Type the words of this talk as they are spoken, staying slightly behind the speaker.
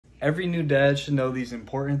Every new dad should know these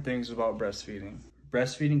important things about breastfeeding.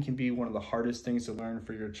 Breastfeeding can be one of the hardest things to learn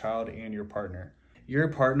for your child and your partner. Your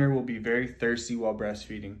partner will be very thirsty while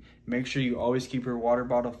breastfeeding. Make sure you always keep her water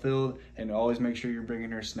bottle filled and always make sure you're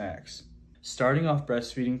bringing her snacks. Starting off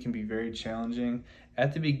breastfeeding can be very challenging.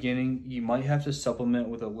 At the beginning, you might have to supplement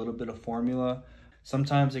with a little bit of formula.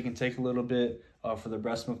 Sometimes it can take a little bit for the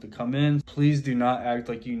breast milk to come in. Please do not act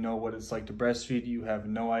like you know what it's like to breastfeed. You have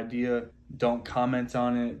no idea. Don't comment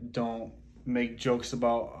on it. Don't make jokes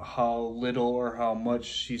about how little or how much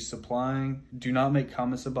she's supplying. Do not make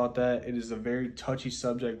comments about that. It is a very touchy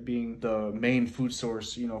subject, being the main food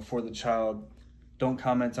source, for the child. Don't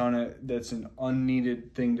comment on it. That's an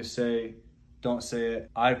unneeded thing to say. Don't say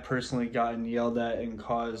it. I've personally gotten yelled at and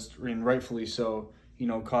caused, and rightfully so,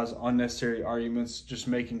 caused unnecessary arguments, just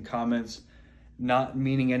making comments, not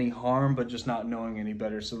meaning any harm, but just not knowing any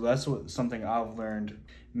better. So that's something I've learned.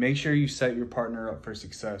 Make sure you set your partner up for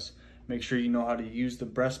success. Make sure you know how to use the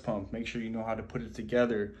breast pump. Make sure you know how to put it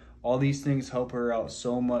together. All these things help her out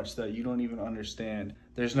so much that you don't even understand.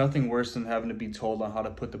 There's nothing worse than having to be told on how to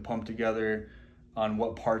put the pump together, on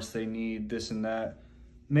what parts they need, this and that.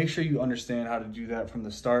 Make sure you understand how to do that from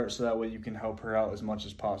the start so that way you can help her out as much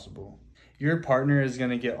as possible. Your partner is going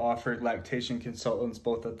to get offered lactation consultants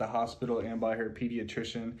both at the hospital and by her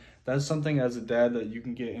pediatrician. That's something as a dad that you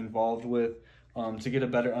can get involved with to get a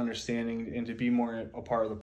better understanding and to be more a part of the